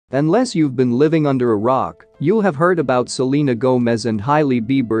Unless you've been living under a rock, you'll have heard about Selena Gomez and Hailey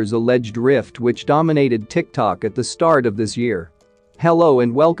Bieber's alleged rift which dominated TikTok at the start of this year. Hello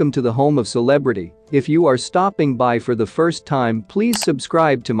and welcome to the home of celebrity. If you are stopping by for the first time, please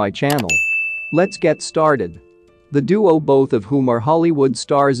subscribe to my channel. Let's get started. The duo, both of whom are Hollywood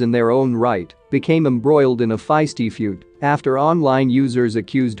stars in their own right, became embroiled in a feisty feud after online users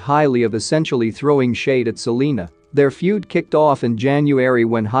accused Hailey of essentially throwing shade at Selena. Their feud kicked off in January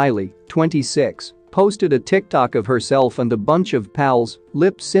when Hailey, 26, posted a TikTok of herself and a bunch of pals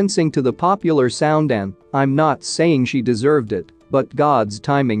lip-syncing to the popular sound, and "I'm not saying she deserved it, but God's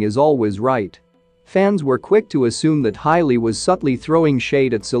timing is always right." Fans were quick to assume that Hailey was subtly throwing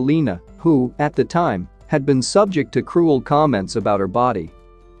shade at Selena, who, at the time, had been subject to cruel comments about her body.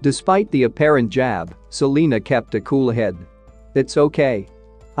 Despite the apparent jab, Selena kept a cool head. "It's okay.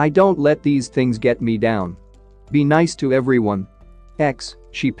 I don't let these things get me down. Be nice to everyone."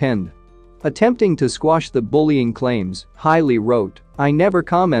 She penned. Attempting to squash the bullying claims, Hailey wrote, "I never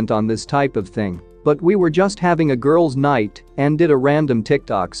comment on this type of thing, but we were just having a girls' night and did a random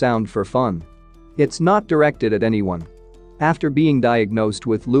TikTok sound for fun. It's not directed at anyone." After being diagnosed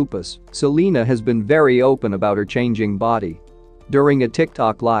with lupus, Selena has been very open about her changing body. During a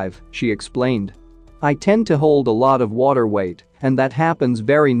TikTok live, she explained, "I tend to hold a lot of water weight, and that happens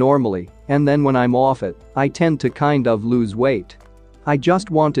very normally, and then when I'm off it, I tend to kind of lose weight. I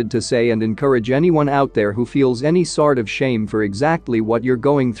just wanted to say and encourage anyone out there who feels any sort of shame for exactly what you're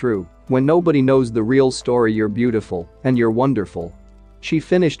going through. When nobody knows the real story, you're beautiful and you're wonderful." She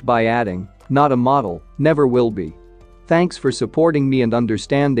finished by adding, "Not a model, never will be. Thanks for supporting me and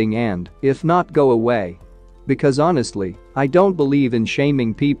understanding, and, if not, go away. Because honestly, I don't believe in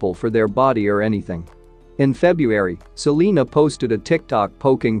shaming people for their body or anything." In February, Selena posted a TikTok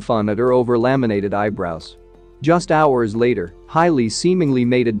poking fun at her over-laminated eyebrows. Just hours later, Hailey seemingly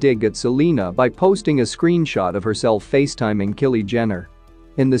made a dig at Selena by posting a screenshot of herself FaceTiming Kylie Jenner.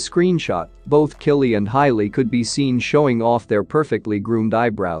 In the screenshot, both Kylie and Hailey could be seen showing off their perfectly groomed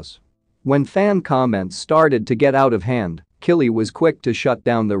eyebrows. When fan comments started to get out of hand, Kylie was quick to shut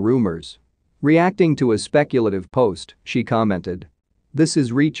down the rumors. Reacting to a speculative post, she commented, "This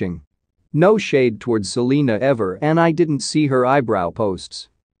is reaching. No shade towards Selena ever, and I didn't see her eyebrow posts.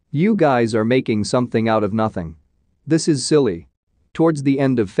 You guys are making something out of nothing. This is silly." Towards the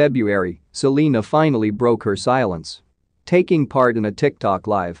end of February, Selena finally broke her silence. Taking part in a TikTok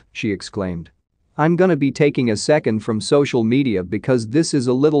live, she exclaimed, "I'm gonna be taking a second from social media because this is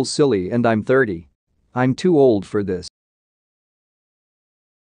a little silly and I'm 30. I'm too old for this."